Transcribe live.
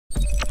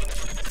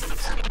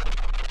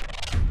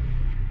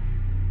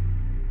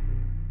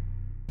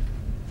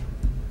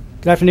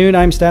Good afternoon.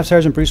 I'm Staff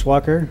Sergeant Bruce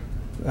Walker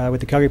with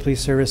the Calgary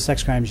Police Service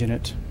Sex Crimes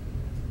Unit,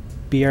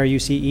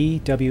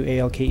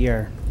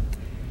 BRUCEWALKER.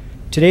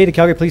 Today, the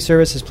Calgary Police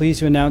Service is pleased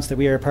to announce that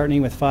we are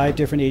partnering with 5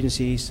 different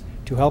agencies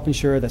to help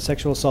ensure that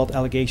sexual assault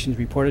allegations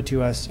reported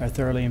to us are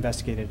thoroughly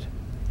investigated.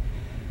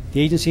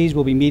 The agencies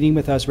will be meeting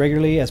with us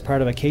regularly as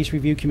part of a case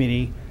review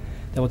committee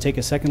that will take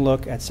a second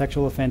look at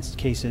sexual offense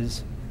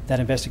cases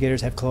that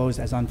investigators have closed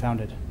as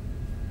unfounded.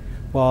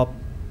 While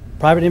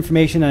private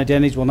information and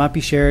identities will not be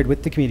shared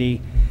with the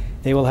committee,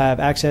 they will have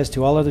access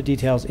to all other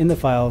details in the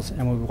files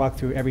and will walk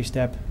through every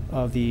step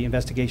of the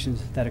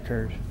investigations that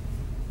occurred.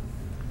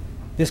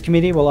 This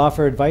committee will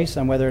offer advice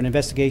on whether an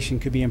investigation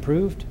could be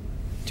improved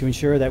to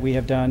ensure that we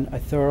have done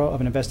as thorough of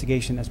an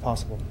investigation as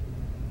possible.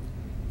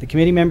 The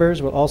committee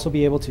members will also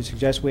be able to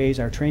suggest ways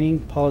our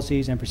training,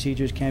 policies, and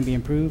procedures can be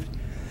improved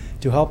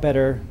to help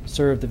better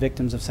serve the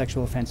victims of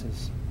sexual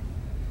offenses.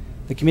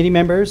 The committee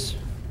members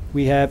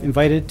we have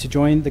invited to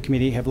join the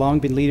committee have long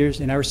been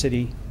leaders in our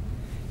city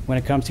when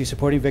it comes to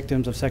supporting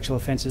victims of sexual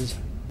offenses,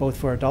 both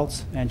for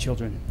adults and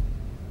children.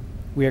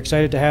 We are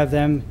excited to have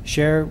them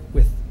share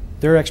with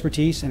their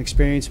expertise and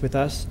experience with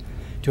us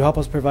to help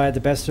us provide the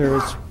best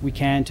service we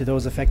can to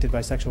those affected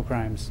by sexual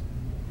crimes.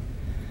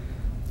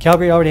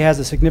 Calgary already has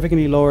a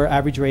significantly lower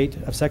average rate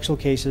of sexual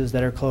cases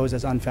that are closed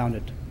as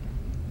unfounded,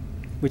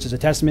 which is a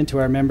testament to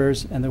our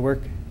members and the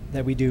work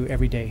that we do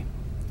every day.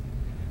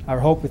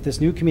 Our hope with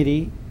this new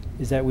committee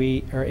is that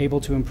we are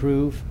able to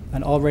improve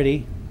an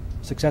already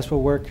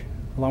successful work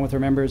along with our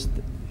members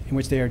in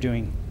which they are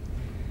doing.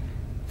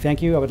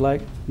 Thank you. I would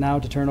like now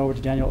to turn over to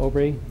Daniel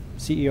Aubry,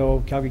 CEO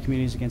of Calgary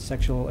Communities Against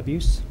Sexual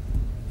Abuse.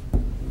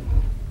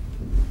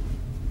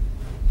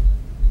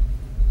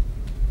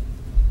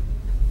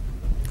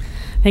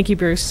 Thank you,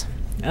 Bruce.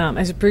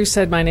 As Bruce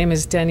said, my name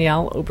is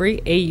Danielle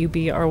Aubry,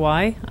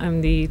 A-U-B-R-Y.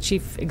 I'm the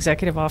Chief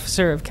Executive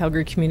Officer of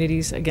Calgary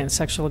Communities Against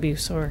Sexual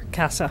Abuse, or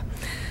CASA.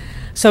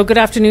 So good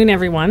afternoon,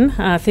 everyone.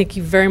 Thank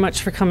you very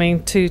much for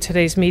coming to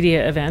today's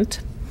media event.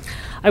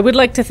 I would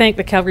like to thank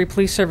the Calgary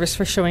Police Service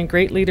for showing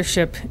great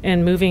leadership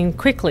in moving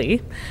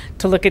quickly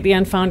to look at the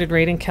unfounded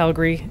rate in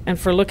Calgary and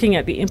for looking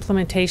at the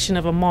implementation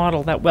of a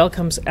model that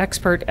welcomes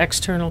expert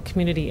external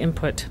community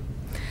input.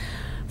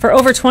 For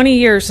over 20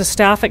 years, the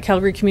staff at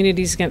Calgary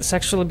Communities Against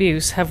Sexual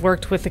Abuse have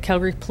worked with the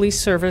Calgary Police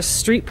Service,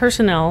 street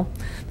personnel,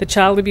 the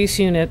Child Abuse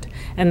Unit,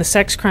 and the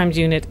Sex Crimes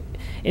Unit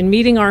in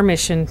meeting our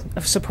mission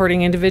of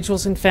supporting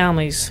individuals and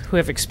families who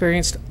have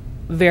experienced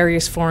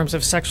various forms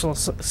of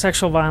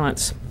sexual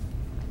violence.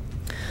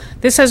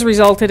 This has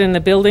resulted in the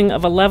building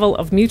of a level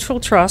of mutual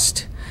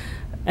trust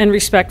and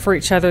respect for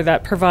each other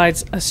that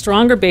provides a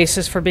stronger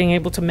basis for being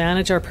able to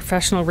manage our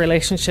professional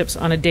relationships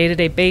on a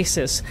day-to-day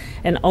basis,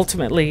 and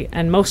ultimately,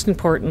 and most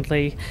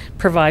importantly,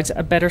 provides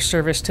a better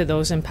service to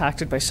those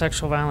impacted by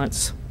sexual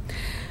violence.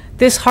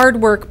 This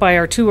hard work by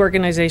our 2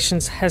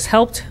 organizations has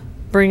helped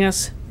bring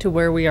us to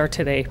where we are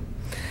today,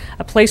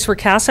 a place where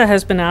CASA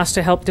has been asked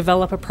to help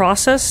develop a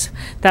process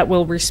that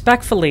will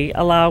respectfully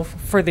allow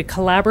for the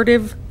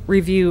collaborative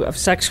review of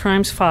sex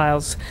crimes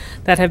files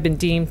that have been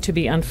deemed to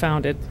be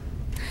unfounded.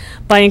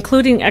 By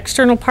including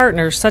external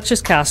partners such as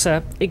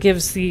CASA, it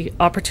gives the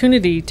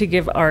opportunity to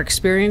give our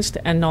experienced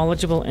and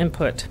knowledgeable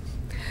input.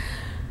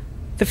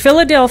 The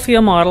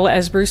Philadelphia model,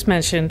 as Bruce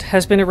mentioned,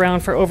 has been around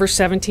for over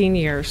 17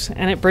 years,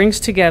 and it brings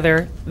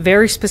together,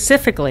 very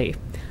specifically,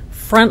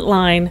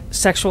 frontline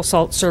sexual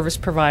assault service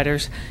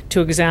providers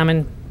to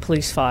examine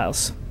police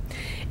files.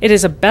 It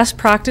is a best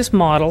practice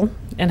model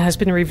and has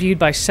been reviewed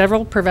by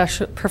several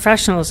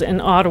professionals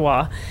in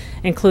Ottawa,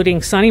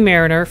 including Sonny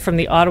Mariner from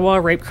the Ottawa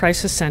Rape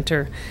Crisis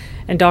Centre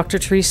and Dr.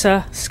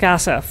 Teresa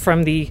Scassa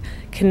from the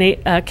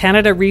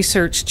Canada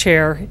Research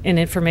Chair in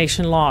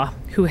Information Law,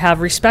 who have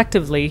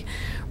respectively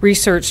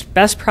researched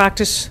best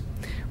practice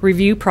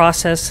review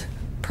processes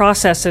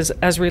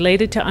as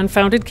related to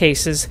unfounded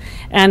cases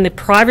and the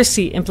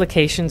privacy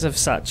implications of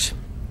such.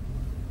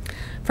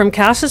 From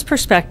CASA's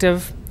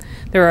perspective,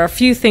 there are a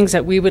few things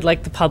that we would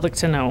like the public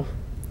to know.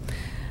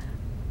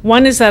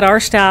 One is that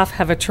our staff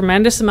have a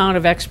tremendous amount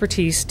of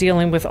expertise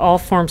dealing with all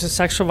forms of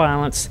sexual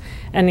violence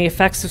and the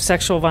effects of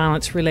sexual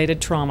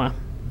violence-related trauma.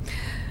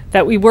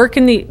 That we work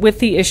with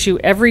the issue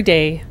every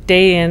day,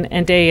 day in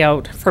and day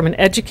out, from an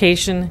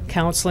education,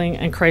 counseling,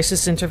 and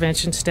crisis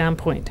intervention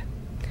standpoint.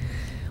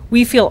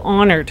 We feel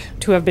honored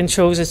to have been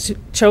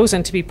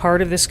chosen to be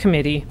part of this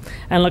committee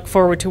and look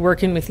forward to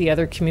working with the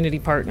other community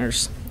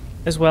partners,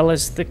 as well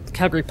as the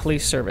Calgary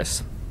Police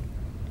Service.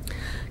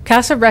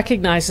 CASA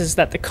recognizes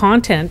that the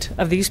content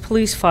of these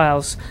police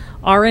files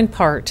are in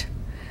part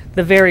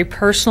the very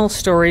personal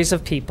stories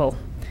of people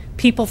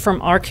from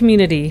our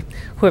community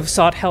who have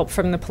sought help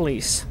from the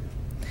police.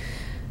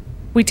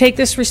 We take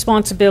this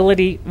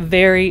responsibility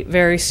very,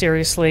 very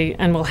seriously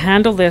and will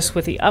handle this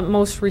with the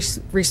utmost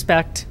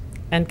respect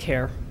and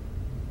care.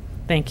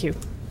 Thank you.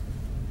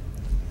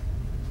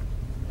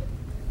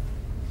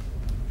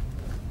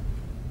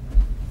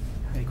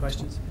 Any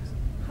questions?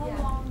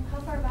 How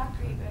far back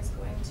are you guys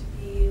going to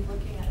be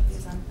looking at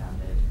these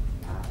unfounded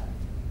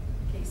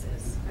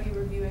cases? Are you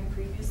reviewing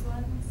previous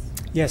ones?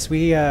 Yes,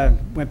 we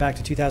went back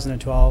to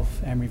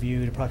 2012 and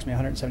reviewed approximately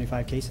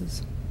 175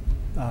 cases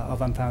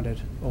of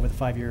unfounded over the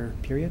 5-year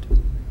period,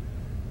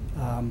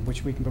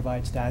 which we can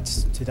provide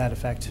stats to that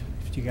effect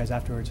to you guys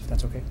afterwards, if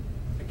that's okay.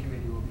 The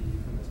committee will be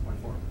from this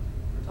point forward.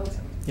 Okay.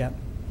 Yeah.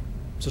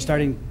 So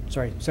starting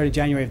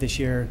January of this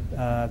year,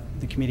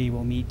 the committee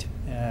will meet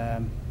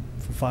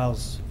for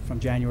files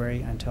from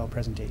January until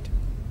present date.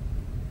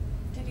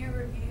 Did your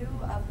review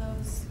of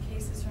those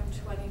cases from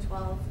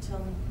 2012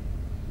 till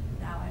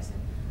now, I assume,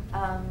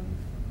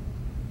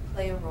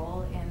 play a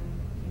role in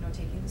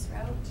taking this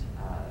route,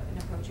 in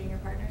approaching your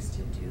partners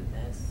to do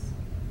this?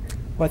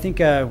 Well, I think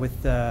we're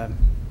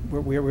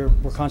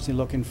constantly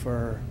looking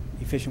for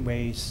efficient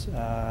ways.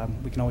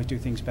 We can always do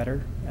things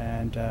better,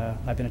 and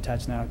I've been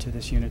attached now to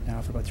this unit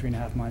now for about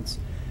 3.5 months.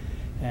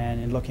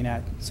 And in looking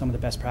at some of the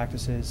best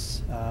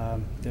practices,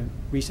 the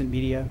recent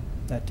media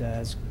that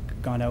has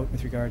gone out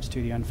with regards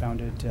to the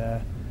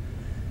unfounded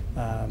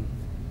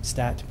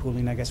stat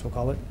pooling, I guess we'll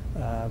call it,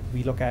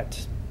 we look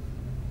at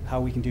how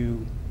we can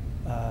do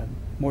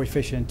more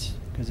efficient,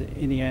 because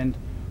in the end,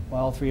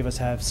 while all three of us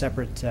have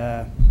separate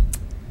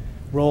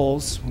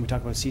roles, when we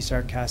talk about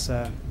CSART,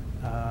 CASA,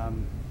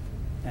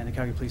 and the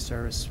Calgary Police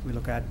Service, we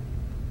look at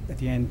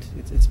the end,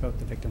 it's about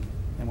the victim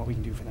and what we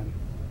can do for them.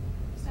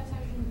 Staff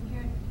Sergeant,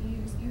 here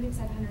you had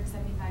said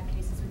 175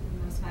 cases within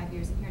those 5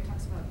 years, and here it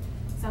talks about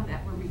some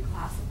that were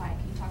reclassified.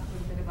 Can you talk a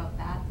little bit about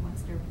that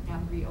once they're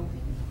now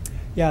reopened?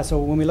 Yeah, so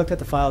when we looked at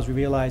the files, we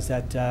realized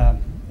that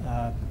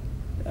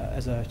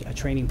as a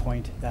training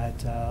point that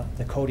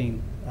the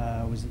coding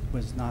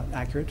was not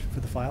accurate for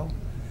the file.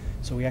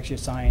 So we actually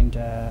assigned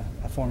a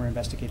former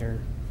investigator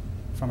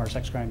from our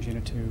sex crimes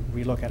unit to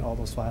relook at all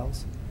those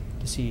files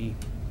to see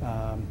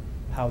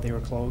how they were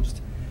closed.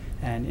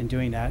 And in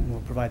doing that, and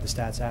we'll provide the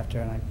stats after,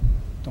 and I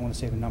don't want to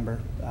say the number,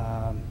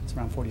 it's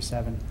around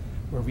 47,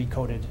 were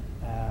recoded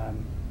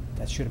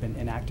that should have been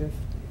inactive,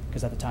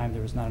 because at the time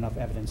there was not enough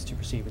evidence to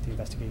proceed with the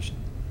investigation.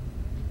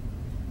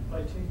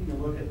 By taking a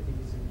look at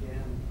these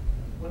again,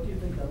 what do you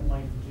think that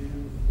might do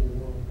for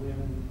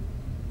women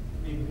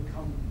maybe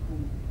who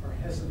are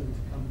hesitant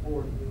to come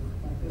forward?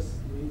 Might this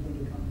lead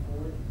them to come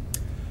forward?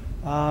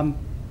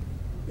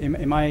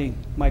 In my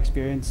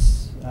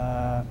experience,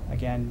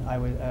 again, I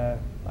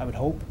would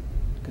hope,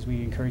 because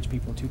we encourage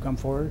people to come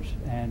forward,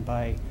 and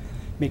by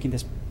making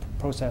this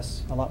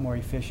process a lot more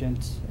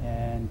efficient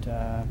and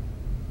how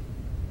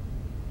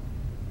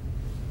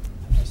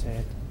do I say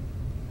it?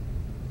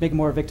 Make it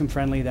more victim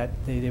friendly, that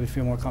they would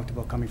feel more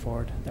comfortable coming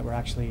forward, that we're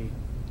actually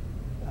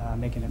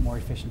making it more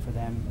efficient for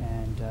them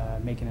and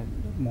making it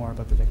more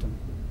about the victim.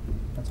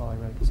 That's all I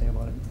really can say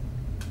about it.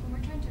 When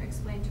we're trying to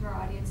explain to our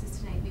audiences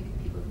tonight, maybe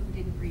people who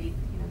didn't read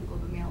the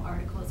Globe and Mail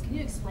articles, can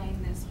you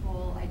explain this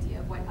whole idea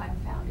of what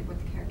unfounded, what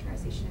the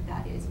characterization of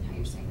that is, and how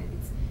you're saying that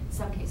it's,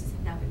 some cases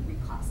have now been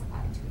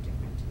reclassified to a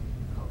different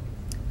code?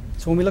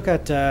 So when we look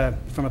at,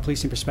 from a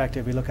policing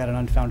perspective, we look at an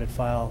unfounded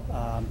file.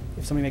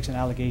 If somebody makes an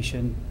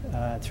allegation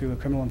through a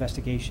criminal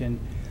investigation,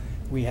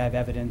 we have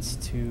evidence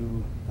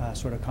to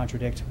sort of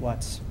contradict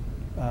what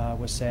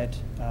was said.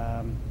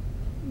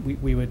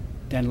 We would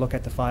then look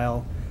at the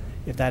file.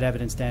 If that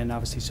evidence then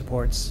obviously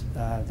supports,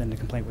 then the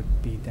complaint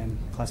would be then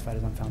classified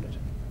as unfounded.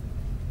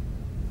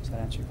 Does that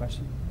answer your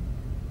question?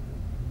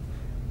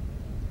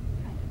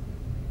 Kind of.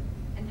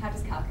 And how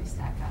does Calgary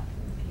stack up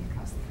looking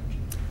across the country?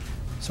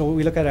 So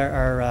we look at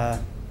our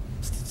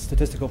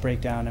statistical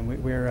breakdown, and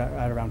we're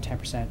at around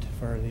 10%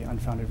 for the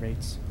unfounded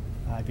rates.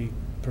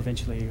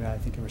 Provincially, I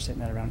think we're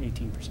sitting at around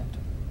 18%.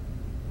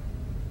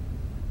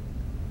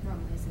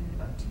 Normally, isn't it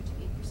about 2 to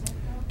 8% though?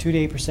 2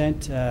 to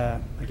 8%.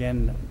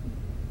 Again,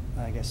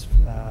 I guess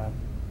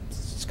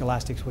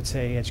scholastics would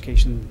say,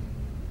 education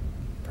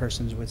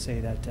persons would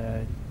say that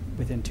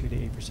within 2 to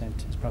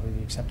 8% is probably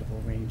the acceptable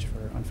range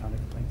for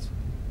unfounded complaints.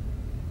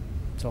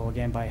 So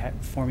again, by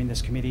forming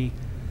this committee,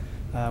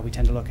 we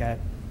tend to look at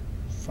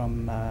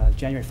from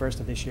January 1st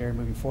of this year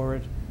moving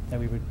forward, that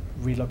we would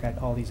relook at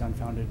all these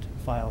unfounded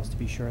files to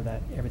be sure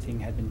that everything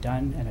had been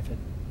done, and if it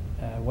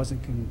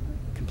wasn't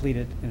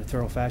completed in a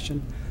thorough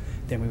fashion,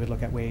 then we would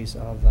look at ways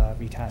of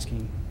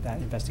retasking that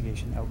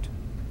investigation out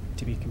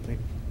to be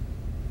completed.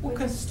 What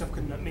kinds of stuff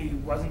maybe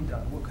wasn't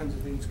done? What kinds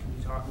of things can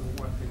you talk about?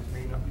 What things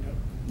may not be done?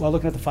 Well,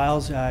 looking at the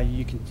files,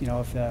 you can,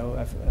 if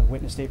a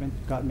witness statement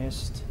got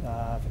missed,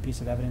 if a piece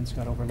of evidence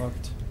got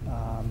overlooked,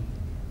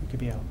 it could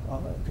be a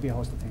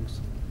host of things.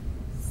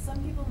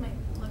 Some people might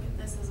look at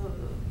this as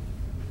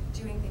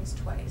doing things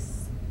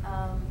twice.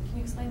 Can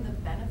you explain the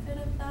benefit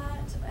of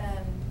that?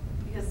 And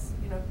because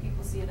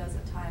people see it as a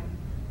time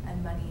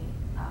and money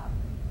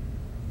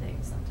thing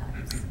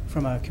sometimes.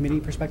 From a committee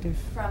perspective?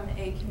 From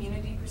a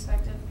community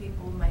perspective,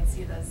 people might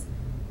see it as,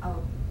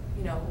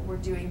 we're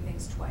doing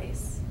things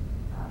twice,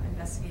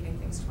 investigating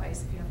things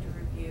twice. If you have to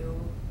review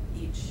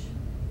each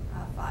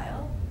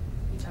file,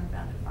 each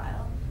unfounded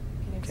file,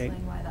 can you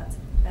explain why that's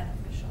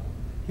beneficial?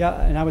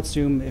 Yeah, and I would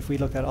assume if we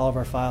looked at all of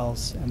our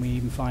files and we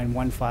even find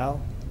one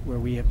file where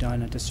we have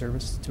done a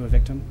disservice to a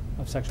victim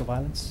of sexual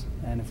violence,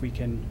 and if we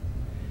can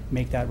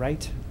make that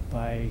right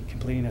by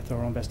completing a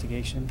thorough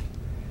investigation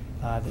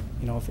that,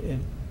 you know,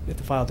 if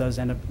the file does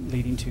end up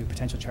leading to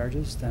potential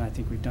charges, then I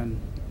think we've done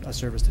a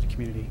service to the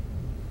community,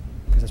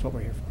 because that's what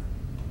we're here for.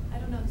 I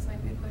don't know, this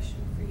might be a question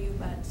for you,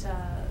 but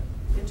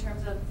in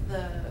terms of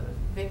the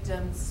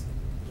victims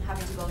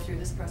having to go through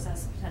this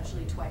process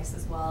potentially twice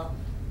as well,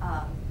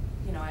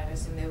 you know, I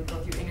assume they would go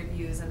through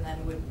interviews and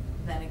then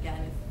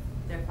again, if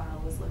their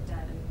file was looked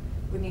at, and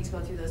would need to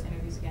go through those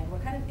interviews again.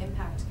 What kind of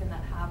impact can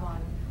that have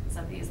on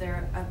somebody? Is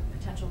there a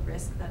potential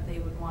risk that they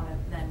would want to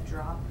then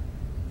drop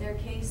their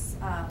case?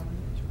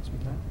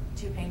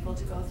 Too painful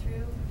to go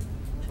through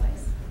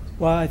twice?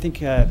 Well, I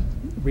think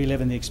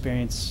reliving the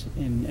experience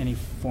in any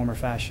form or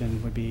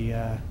fashion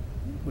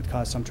would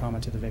cause some trauma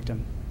to the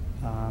victim.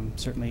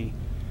 Certainly,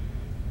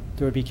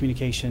 there would be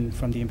communication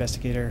from the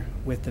investigator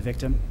with the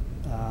victim,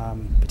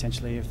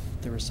 potentially if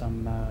there were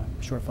some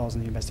shortfalls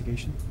in the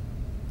investigation,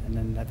 and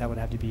then that would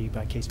have to be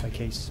by case,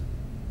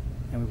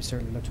 and we would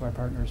certainly look to our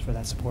partners for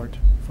that support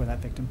for that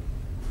victim.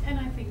 And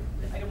I think,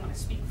 I don't want to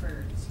speak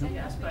for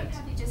yes, but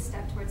have you just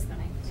step towards the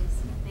mic,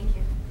 please? Thank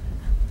you.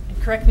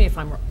 Correct me if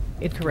I'm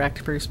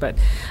incorrect, Bruce, but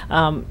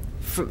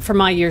for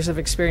my years of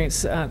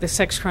experience, the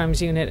sex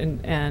crimes unit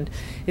and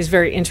is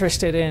very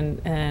interested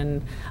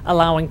in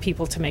allowing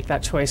people to make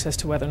that choice as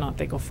to whether or not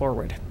they go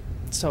forward.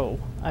 So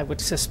I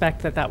would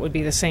suspect that would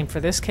be the same for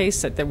this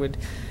case, that there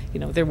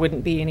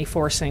wouldn't be any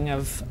forcing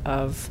of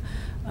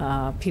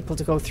people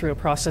to go through a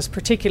process,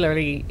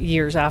 particularly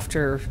years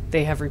after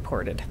they have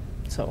reported.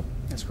 So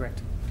that's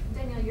correct.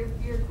 Danielle,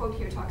 your quote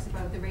here talks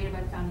about the rate of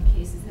unfounded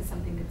cases as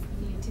something that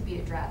needs to be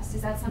addressed.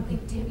 Is that something,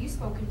 have you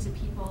spoken to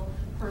people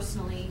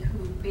personally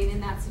who've been in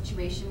that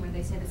situation where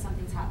they say that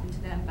something's happened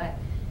to them, but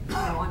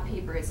on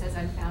paper it says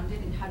unfounded,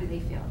 and how do they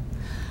feel?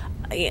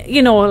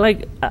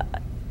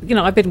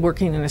 I've been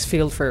working in this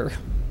field for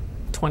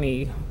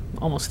 20,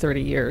 almost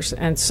 30 years.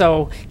 And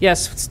so,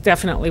 yes,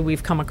 definitely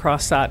we've come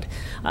across that.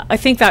 I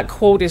think that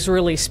quote is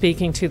really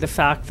speaking to the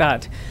fact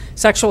that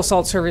sexual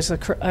assault services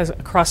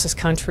across this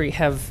country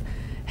have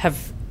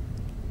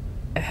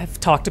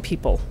talked to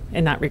people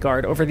in that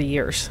regard over the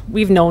years.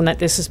 We've known that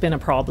this has been a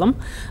problem.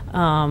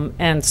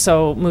 And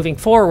so moving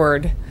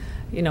forward,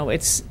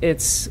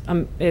 it's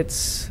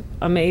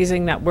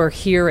amazing that we're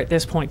here at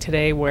this point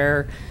today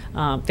where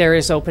there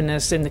is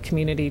openness in the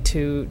community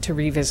to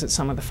revisit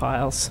some of the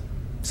files.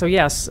 So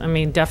yes, I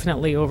mean,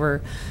 definitely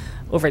over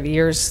the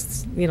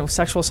years,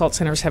 sexual assault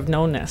centers have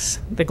known this.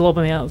 The Globe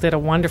and Mail did a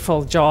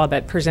wonderful job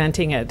at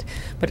presenting it,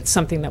 but it's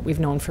something that we've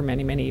known for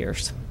many, many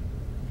years.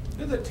 I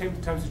think that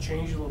tends to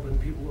change a little bit,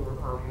 and people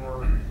are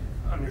more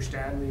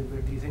understanding.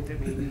 But do you think that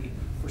maybe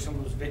for some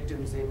of those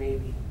victims, it may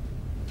be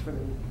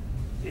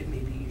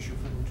easier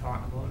for them to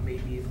talk about, and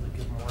maybe able to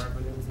give more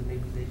evidence than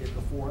maybe they did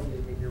before?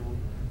 Maybe were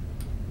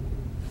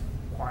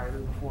quieter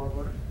before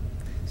about it?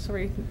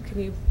 Sorry, can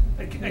you?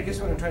 I guess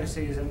what I'm trying to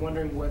say is I'm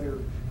wondering whether,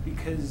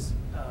 because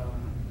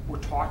we're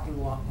talking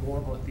a lot more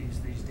about these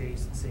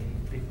days than, say,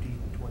 15,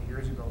 20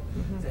 years ago,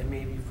 that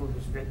maybe for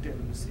those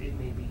victims it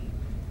may be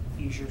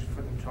easier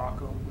for them to talk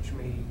about, which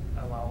may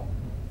allow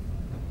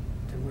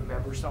to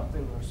remember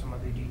something or some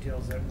other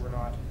details that were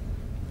not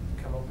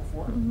come up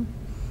before.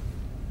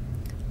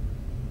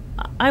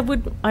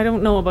 I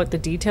don't know about the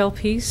detail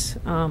piece.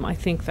 I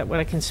think that what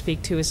I can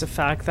speak to is the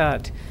fact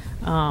that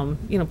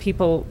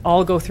people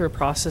all go through a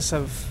process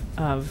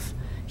of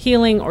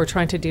healing or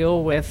trying to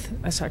deal with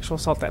a sexual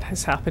assault that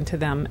has happened to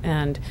them,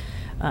 and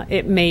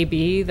it may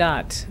be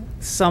that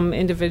some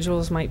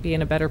individuals might be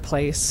in a better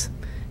place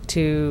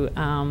to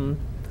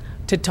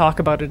talk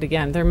about it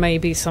again. There may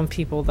be some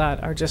people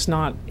that are just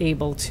not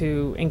able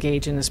to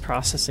engage in this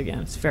process again.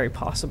 It's very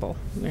possible.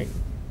 Right.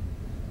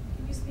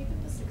 Can you speak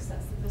of the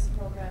success of this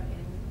program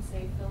in,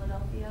 say,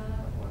 Philadelphia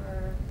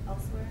or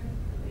elsewhere,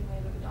 that they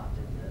might have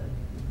adopted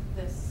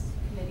this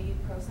committee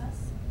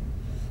process?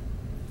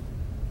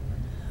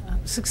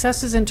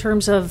 Successes in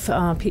terms of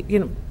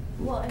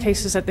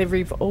cases that they've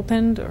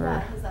reopened, or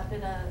has that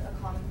been a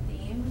common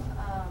theme?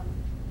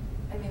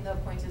 I mean, the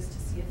point is to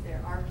see if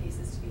there are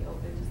cases to be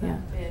opened. Has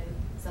that been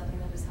something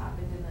that has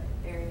happened in the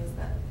areas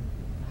that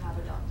have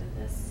adopted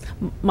this?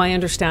 My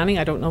understanding,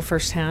 I don't know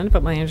firsthand,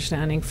 but my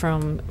understanding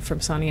from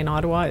Sonny in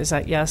Ottawa is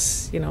that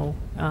yes,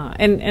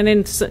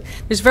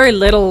 there's very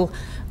little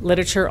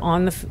literature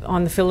on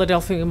the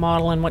Philadelphia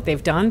model and what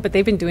they've done, but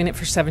they've been doing it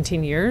for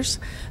 17 years.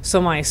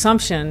 So my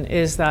assumption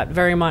is that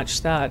very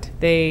much that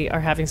they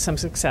are having some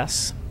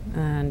success,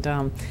 and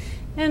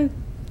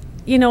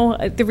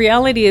the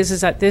reality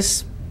is that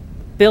this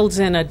builds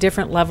in a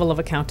different level of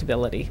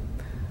accountability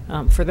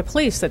for the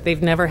police that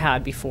they've never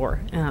had before.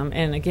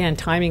 And again,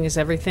 timing is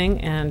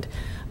everything, and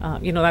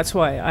that's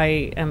why I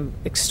am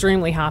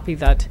extremely happy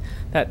that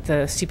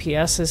the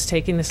CPS is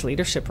taking this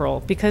leadership role,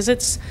 because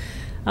it's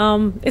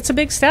a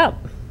big step.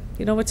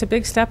 It's a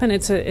big step, and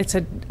it's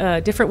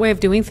a different way of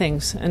doing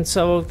things. And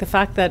so the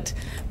fact that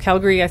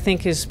Calgary, I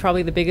think, is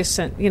probably the biggest,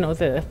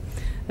 the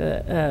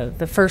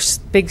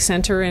first big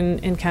centre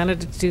in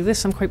Canada to do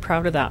this, I'm quite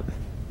proud of that.